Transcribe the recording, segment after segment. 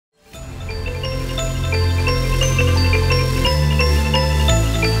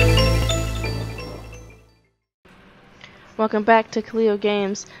Welcome back to Cleo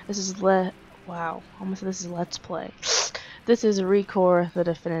Games. This is wow, almost said this is Let's Play. This is ReCore, the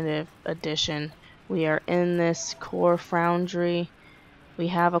definitive edition. We are in this core foundry. We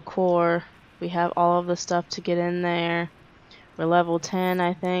have a core. We have all of the stuff to get in there. We're level 10,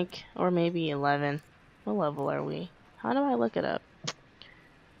 I think, or maybe 11. What level are we? How do I look it up?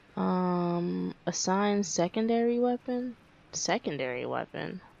 Assign secondary weapon? Secondary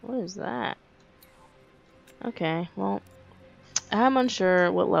weapon? What is that? Okay, well, I'm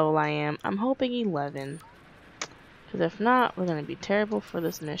unsure what level I am. I'm hoping 11. Because if not, we're going to be terrible for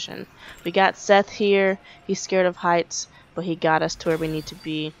this mission. We got Seth here. He's scared of heights, but he got us to where we need to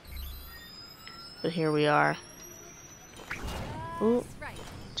be. But here we are. Ooh,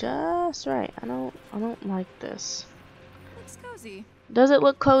 just right. I don't like this. Looks cozy. Does it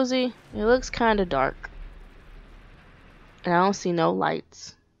look cozy? It looks kind of dark. And I don't see no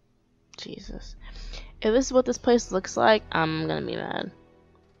lights. Jesus. If this is what this place looks like, I'm gonna be mad.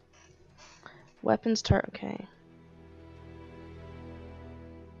 Weapons okay.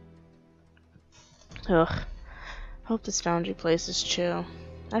 Ugh. Hope this foundry place is chill.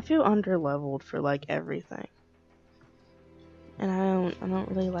 I feel underleveled for like everything. And I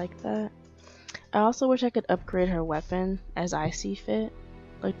don't really like that. I also wish I could upgrade her weapon as I see fit.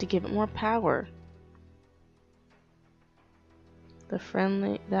 Like to give it more power. That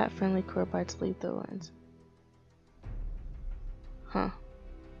friendly core bites lethal lines. Huh.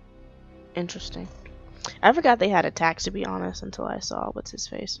 Interesting. I forgot they had attacks, to be honest, until I saw what's his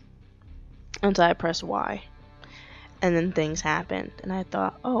face. Until I pressed Y. And then things happened. And I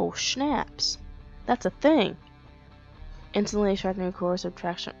thought, oh, snaps. That's a thing. Instantly extracting a core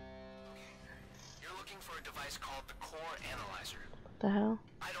subtraction. You're looking for a device called the Core Analyzer. What the hell?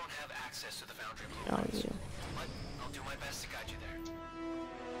 I don't have access to the foundry Oh, blueprints, you. but I'll do my best to guide you there.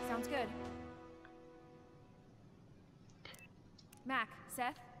 Sounds good. Mac,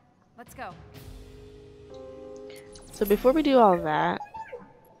 Seth, let's go. So before we do all that,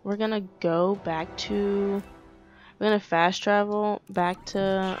 we're gonna go back to... We're gonna fast travel back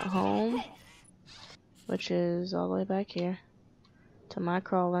to home. Which is all the way back here. To my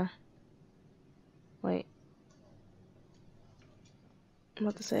crawler. Wait. I'm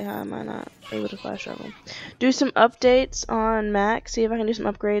about to say how am I not able to fast travel. Do some updates on Mac. See if I can do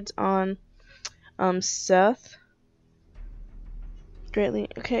some upgrades on Seth. Greatly.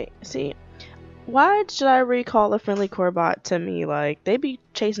 Okay, see. Why should I recall a friendly core bot to me? Like, they be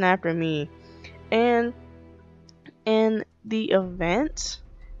chasing after me. And in the event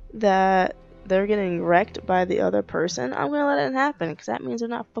that they're getting wrecked by the other person, I'm gonna let it happen because that means they're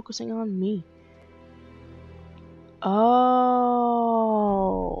not focusing on me. Oh,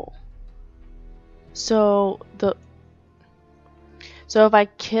 so if I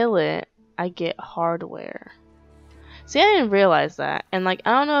kill it, I get hardware. See, I didn't realize that, and like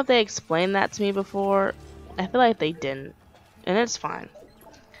I don't know if they explained that to me before. I feel like they didn't, and it's fine.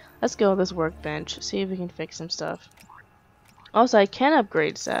 Let's go to this workbench, see if we can fix some stuff. Also, I can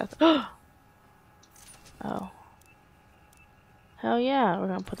upgrade Seth. Oh. Hell yeah, we're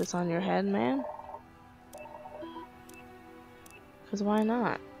gonna put this on your head, man. Because why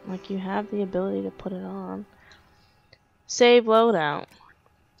not? Like, you have the ability to put it on. Save loadout.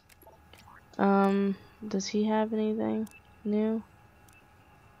 Does he have anything new?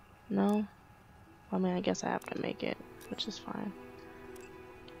 No? I mean, I guess I have to make it, which is fine.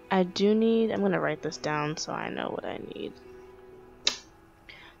 I do need... I'm gonna write this down so I know what I need.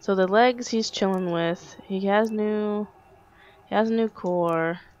 So the legs he's chilling with. He has a new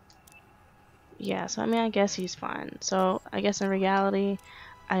core. Yeah, so I mean I guess he's fine. So I guess in reality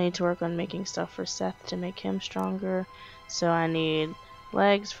I need to work on making stuff for Seth to make him stronger. So I need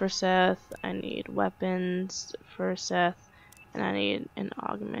legs for Seth, I need weapons for Seth, and I need an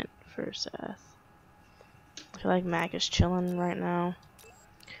augment for Seth. I feel like Mac is chilling right now.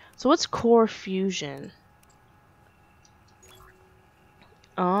 So what's core fusion?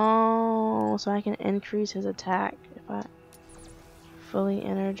 Oh, so I can increase his attack if I fully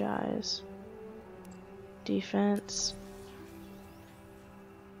energize. Defense.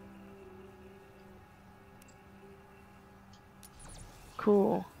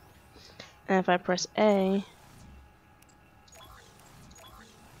 Cool. And if I press A,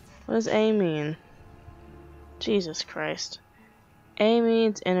 what does A mean? Jesus Christ. A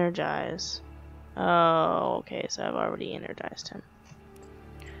means energize. Oh, okay, so I've already energized him.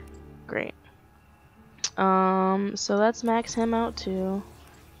 Great. So let's max him out too.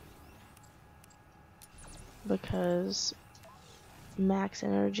 Because max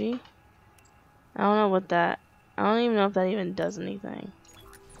energy. I don't know what that... I don't even know if that even does anything.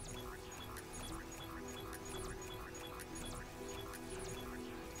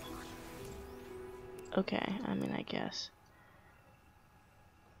 Okay, I mean, I guess.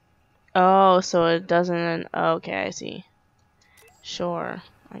 Oh, so it doesn't... Okay, I see. Sure,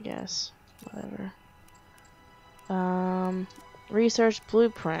 I guess. Whatever. Research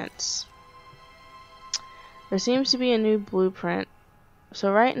blueprints. There seems to be a new blueprint.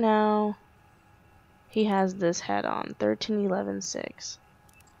 So right now, he has this head on. 1311-6.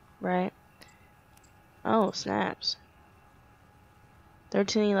 Right? Oh, snaps.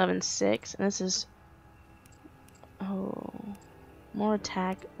 1311-6. And this is... Oh... More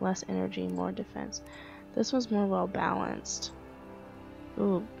attack, less energy, more defense. This one's more well balanced.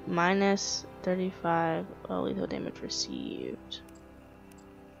 Ooh, minus 35 lethal damage received.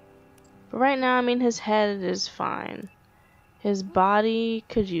 But right now, I mean, his head is fine. His body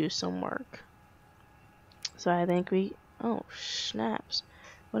could use some work. So I think we... Oh, snaps.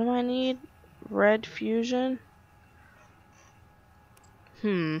 What do I need? Red fusion?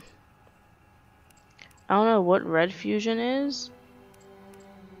 I don't know what red fusion is.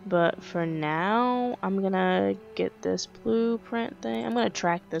 But for now, I'm gonna get this blueprint thing. I'm gonna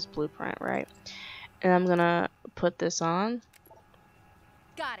track this blueprint, right? And I'm gonna put this on.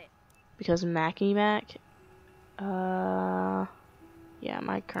 Got it. Because Mackie Mac, yeah,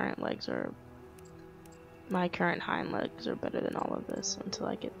 my current hind legs are better than all of this until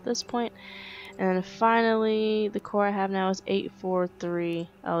I get to this point. And then finally, the core I have now is 843.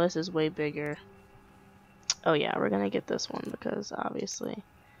 Oh, this is way bigger. Oh yeah, we're gonna get this one because obviously.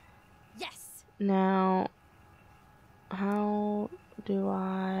 Yes. Now, how do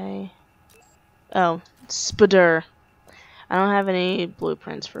I... Oh, Spider. I don't have any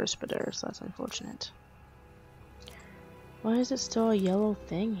blueprints for a Spider, so that's unfortunate. Why is it still a yellow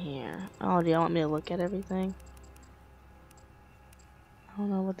thing here? Oh, do y'all want me to look at everything? I don't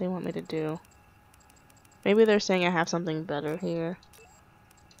know what they want me to do. Maybe they're saying I have something better here.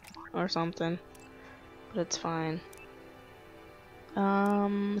 Or something. But it's fine.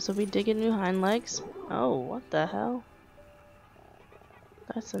 So we did get new hind legs. Oh, what the hell?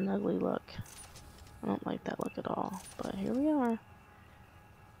 That's an ugly look. I don't like that look at all. But here we are.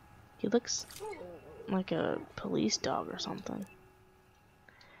 He looks like a police dog or something.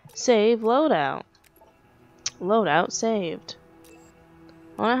 Save loadout. Loadout saved.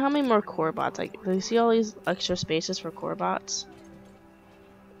 I wonder how many more core bots. Like, do you see all these extra spaces for core bots?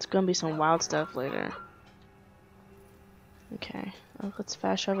 It's gonna be some wild stuff later. Okay, let's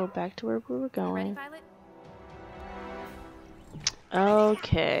fast travel back to where we were going.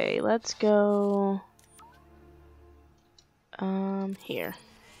 Okay, let's go. Here.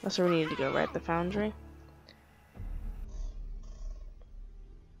 That's where we need to go, right? The foundry.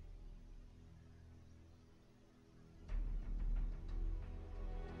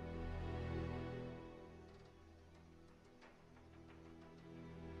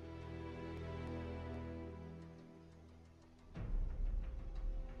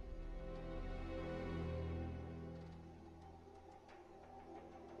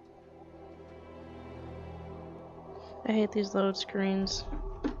 I hate these load screens.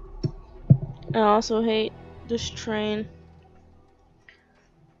 I also hate this train.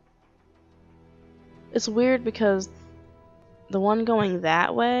 It's weird because the one going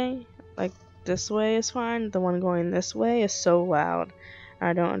that way, like this way is fine. The one going this way is so loud.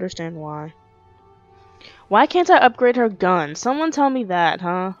 I don't understand why. Why can't I upgrade her gun? Someone tell me that,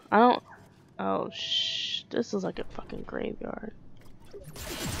 huh? I don't... Oh, shh. This is like a fucking graveyard.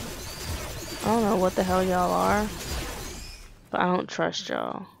 I don't know what the hell y'all are. But I don't trust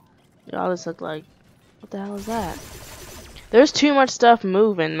y'all. Y'all just look like... What the hell is that? There's too much stuff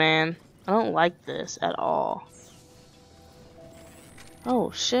moving, man. I don't like this at all.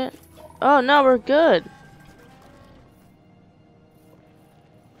 Oh, shit. Oh, no, we're good.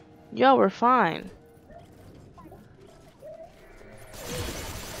 Yo, we're fine.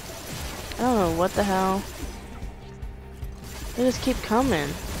 I don't know what the hell. They just keep coming.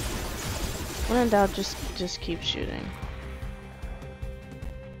 When in doubt, just keep shooting.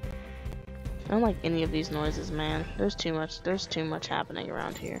 I don't like any of these noises, man. There's too much happening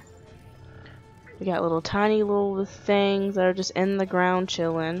around here. We got little tiny little things that are just in the ground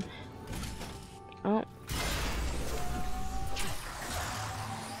chilling. Oh.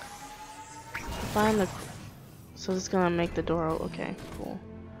 Find the... So it's gonna make the door... Okay, cool.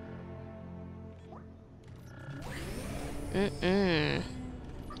 I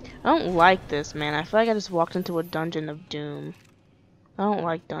don't like this, man. I feel like I just walked into a dungeon of doom. I don't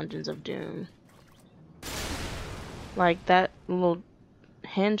like dungeons of doom. Like, that little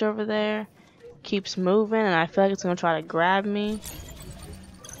hinge over there keeps moving, and I feel like it's gonna try to grab me.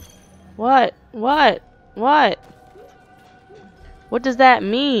 What? What? What? What does that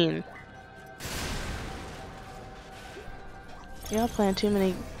mean? Y'all playing too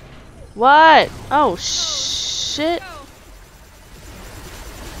many. What? Oh shit.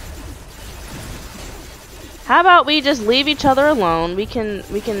 How about we just leave each other alone? We can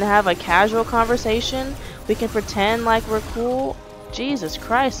have a casual conversation. We can pretend like we're cool. Jesus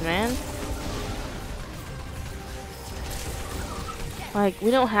Christ, man. Like,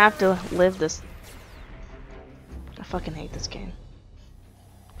 we don't have to live this. I fucking hate this game.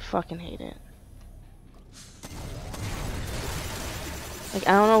 Fucking hate it. Like,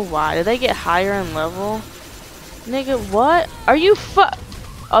 I don't know why. Did they get higher in level? Nigga, what? Are you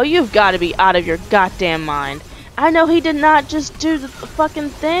Oh, you've got to be out of your goddamn mind. I know he did not just do the fucking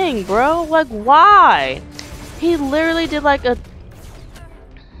thing, bro. Like, why? He literally did like a...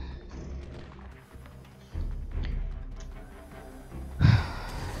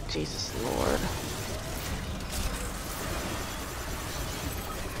 Jesus Lord.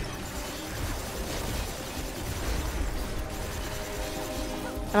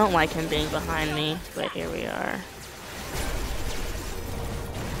 I don't like him being behind me, but here we are.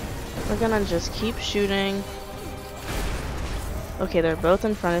 We're gonna just keep shooting. Okay, they're both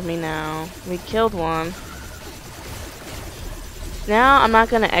in front of me now. We killed one. Now I'm not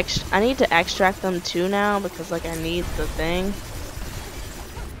gonna I need to extract them too now because like I need the thing.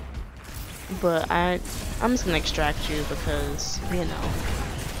 But I'm just gonna extract you because, you know.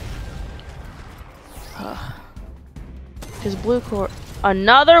 Because blue core.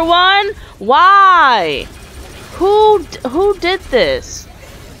 Another one? Why? Who did this?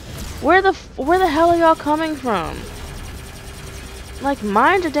 Where the hell are y'all coming from? Like,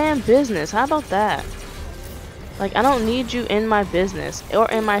 mind your damn business. How about that? Like, I don't need you in my business or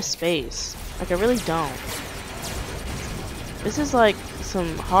in my space. Like, I really don't. This is like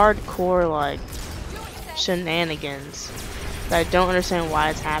some hardcore like shenanigans that I don't understand why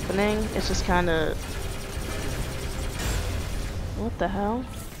it's happening. It's just kind of... What the hell?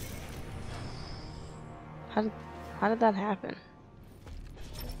 How did that happen?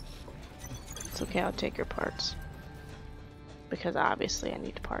 It's okay, I'll take your parts. Because obviously I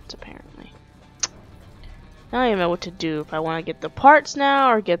need parts, apparently. I don't even know what to do. If I want to get the parts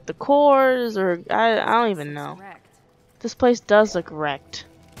now, or get the cores, or... I don't even know. This place does look wrecked.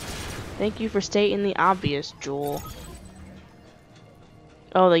 Thank you for stating the obvious, Jewel.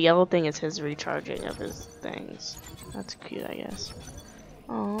 Oh, the yellow thing is his recharging of his things. That's cute, I guess.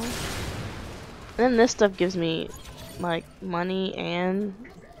 Oh. And then this stuff gives me, like, money and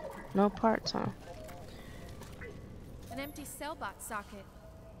no parts, huh? An empty cell box socket.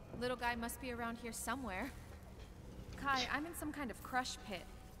 Little guy must be around here somewhere. Kai, I'm in some kind of crush pit.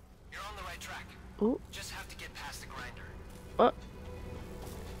 You're on the right track. Ooh. Just have to get past the grinder. What?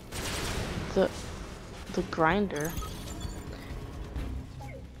 The grinder?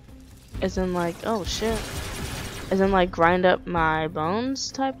 As in like, oh shit. As in like grind up my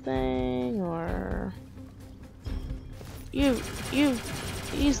bones type thing, or...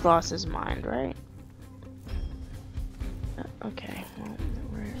 He's lost his mind, right? Okay, well,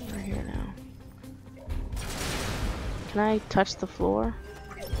 we're here now. Can I touch the floor?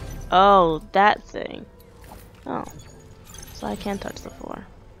 Oh, that thing. Oh. So I can touch the floor.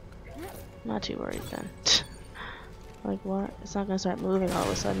 Not too worried then. Like what? It's not gonna start moving all of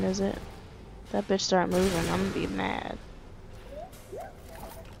a sudden, is it? If that bitch start moving, I'm gonna be mad.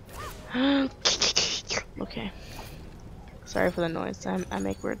 Okay. Sorry for the noise. I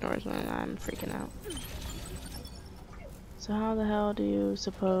make weird noise when I'm freaking out. So how the hell do you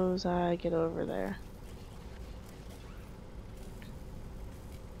suppose I get over there?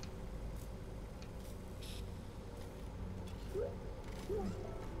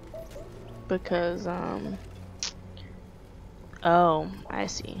 Because, oh, I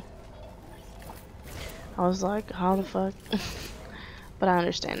see. I was like, how the fuck? But I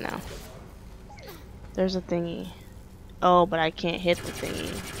understand now. There's a thingy. Oh, but I can't hit the thingy.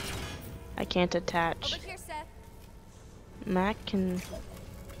 I can't attach. Over here, Seth. Mac can...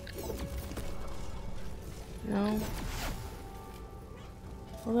 No.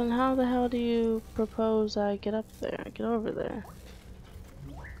 Well then how the hell do you propose I get up there? Get over there?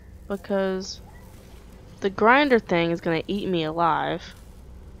 Because the grinder thing is gonna eat me alive.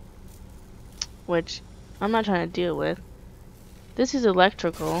 Which I'm not trying to deal with. This is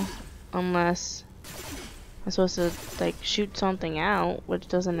electrical. Unless I'm supposed to like shoot something out, which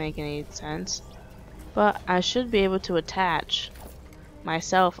doesn't make any sense. But I should be able to attach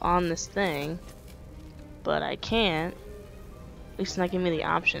myself on this thing. But I can't. At least not give me the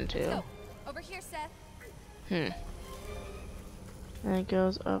option to. Go. Over here, Seth. And it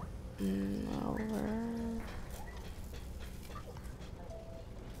goes up and over.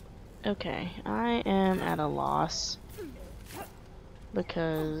 Okay, I am at a loss.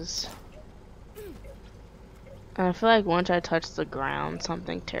 because I feel like once I touch the ground,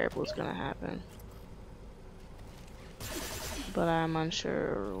 something terrible is gonna happen. But I'm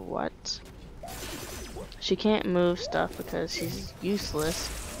unsure what. She can't move stuff because she's useless.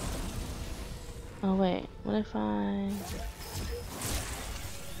 Oh wait, what if I...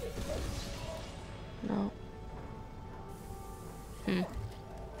 No.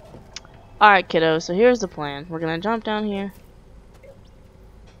 Alright, kiddo, so here's the plan. We're gonna jump down here.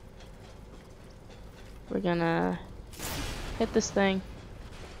 We're gonna hit this thing.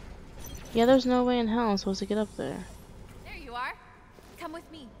 Yeah, there's no way in hell I'm supposed to get up there. There you are. Come with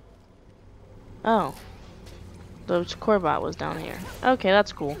me. Oh. The Corbot was down here. Okay,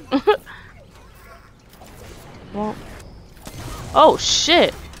 that's cool. Well. Oh,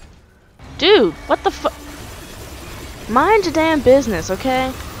 shit! Dude, what the fuck? Mind your damn business,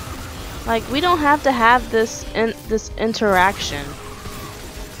 okay? Like, we don't have to have this interaction.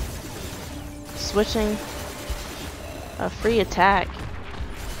 Switching a free attack.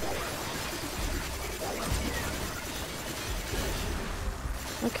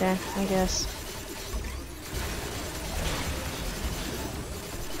 Okay, I guess.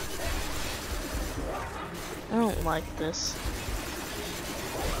 I don't like this.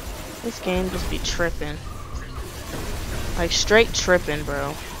 This game just be tripping. Like, straight tripping,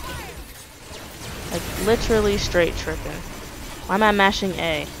 bro. Like, literally straight tripping. Why am I mashing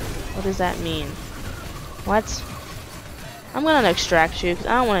A? What does that mean? What? I'm gonna extract you, because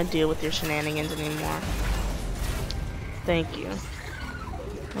I don't want to deal with your shenanigans anymore. Thank you.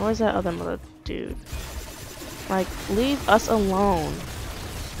 Where's that other mother dude? Like, leave us alone.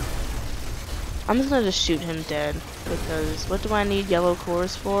 I'm just gonna just shoot him dead, because what do I need yellow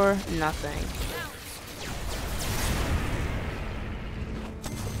cores for? Nothing.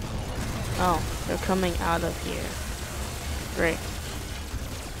 Oh, they're coming out of here. Great.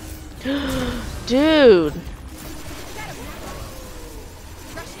 Dude!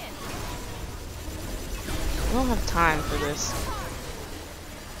 I don't have time for this.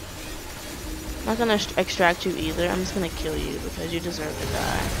 I'm not gonna extract you either. I'm just gonna kill you because you deserve to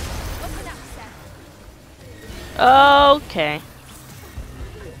die. Okay.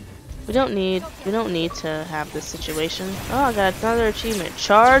 We don't need to have this situation. Oh, I got another achievement.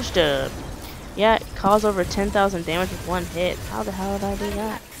 Charged up. Yeah, it caused over 10,000 damage with one hit. How the hell did I do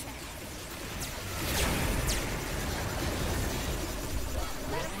that?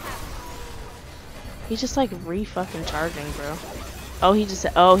 He's just like re-fucking charging, bro. Oh, he just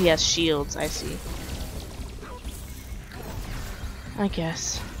said, oh, he has shields. I see. I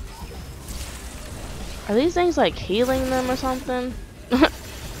guess. Are these things like healing them or something? I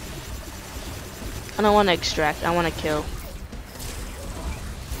don't want to extract. I want to kill.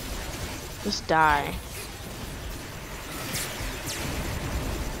 Just die.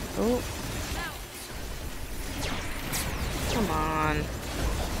 Oh. Come on.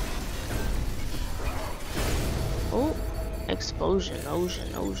 Oh. Explosion.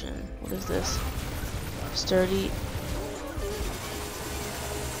 Ocean. What is this? Sturdy.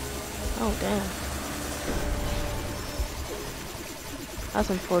 Oh, damn. That's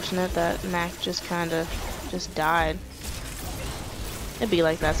unfortunate that Mac just kinda just died. It'd be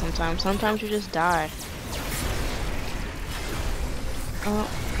like that sometimes. Sometimes you just die. Oh,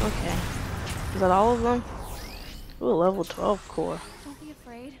 okay. Is that all of them? Ooh, level 12 core. Don't be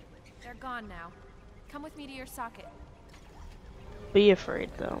afraid. They're gone now. Come with me to your socket. Be afraid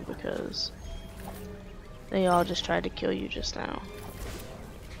though, because they all just tried to kill you just now.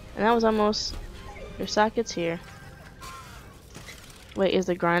 And that was almost... Your socket's here. Wait, is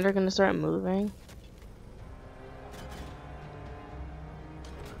the grinder gonna start moving?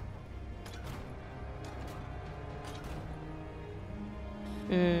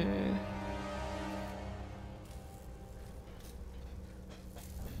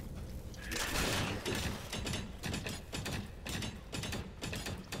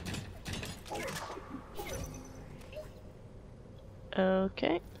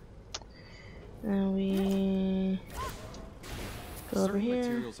 Okay. Now we go over here.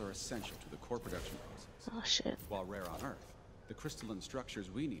 Materials are essential to the core production process. Oh shit. While rare on Earth, the crystalline structures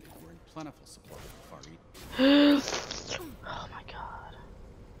we needed were in plentiful supply in the Far East. Oh my god.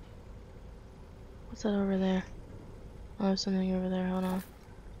 What's that over there? Oh, there's something over there. Hold on.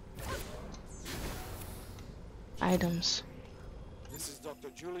 Items. This is Dr.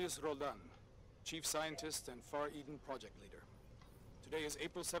 Julius Roldan, Chief Scientist and Far Eden Project Leader. Today is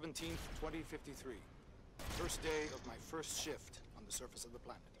April 17th, 2053. First day of my first shift on the surface of the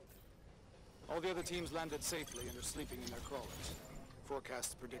planet. All the other teams landed safely and are sleeping in their crawlers.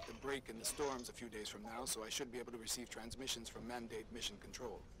 Forecasts predict a break in the storms a few days from now, so I should be able to receive transmissions from Mandate Mission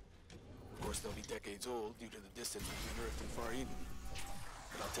Control. Of course, they'll be decades old due to the distance between Earth and Far Eden,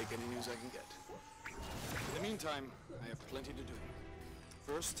 but I'll take any news I can get. In the meantime, I have plenty to do.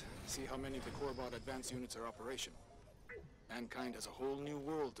 First, see how many of the Corebot advanced units are operational. Mankind has a whole new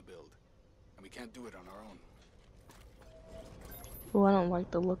world to build, and we can't do it on our own. Oh, I don't like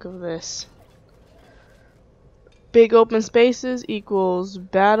the look of this. Big open spaces equals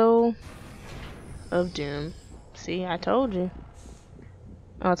Battle of Doom. See, I told you.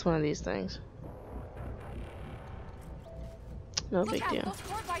 Oh, it's one of these things. No big deal. Those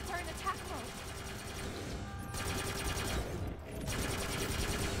Corbites are in attack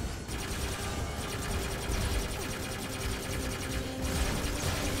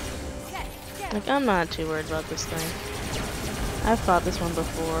mode. Like, I'm not too worried about this thing. I've fought this one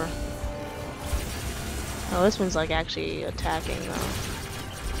before. Oh, this one's like actually attacking though.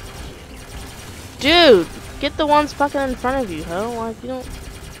 Dude! Get the ones fucking in front of you, ho. Like, you don't...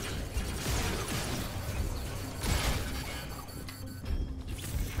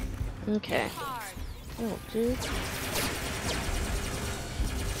 Okay. Oh, dude.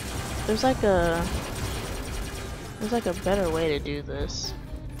 There's like a better way to do this.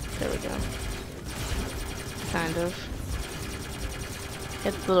 There we go. Kind of.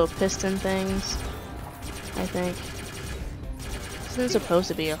 Get the little piston things, I think. This isn't supposed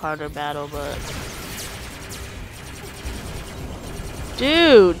to be a harder battle, but...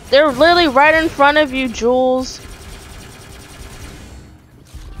 Dude! They're literally right in front of you, Jules!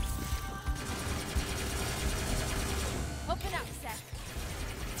 Open up, Seth.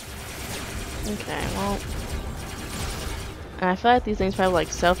 Okay, well... And I feel like these things probably like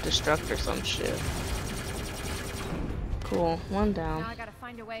self-destruct or some shit. Cool, one down. Now I gotta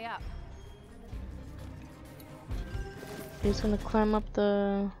find a way up. He's gonna climb up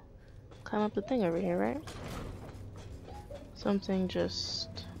the thing over here, right? Something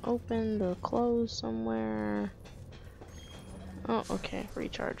just opened or closed somewhere. Oh, okay,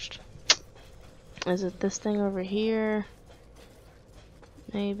 recharged. Is it this thing over here?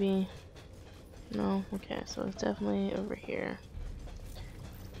 Maybe. No, okay, so it's definitely over here.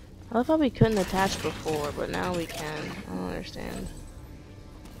 I love how we couldn't attach before, but now we can. I don't understand.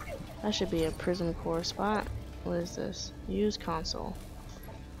 That should be a prism core spot. What is this? Use console.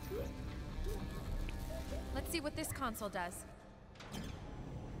 Let's see what this console does.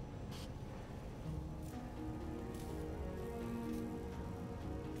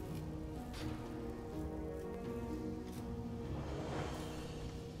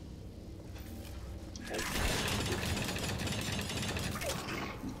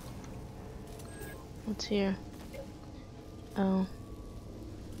 What's here? Oh.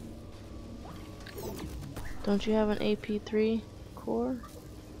 Don't you have an AP3 core?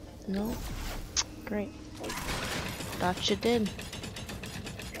 No? Great. Thought you did.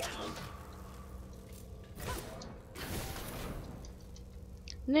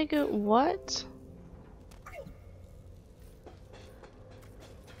 Nigga, what?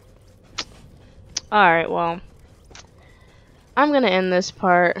 Alright, well. I'm gonna end this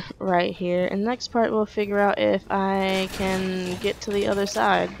part right here, and next part we'll figure out if I can get to the other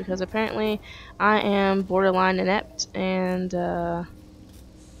side, because apparently I am borderline inept, and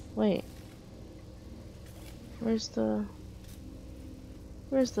wait, where's the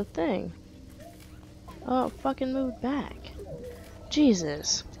thing? Oh, it fucking moved back.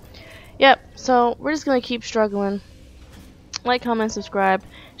 Jesus. Yep, so we're just gonna keep struggling. Like, comment, subscribe,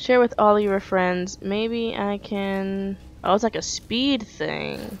 share with all of your friends. Maybe I can... Oh, it's like a speed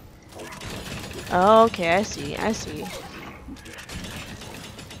thing. Oh, okay, I see, I see.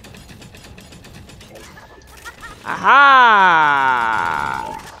 Aha!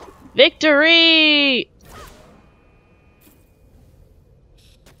 Victory!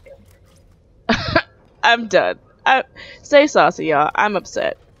 I'm done. Stay saucy, y'all. I'm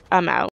upset. I'm out.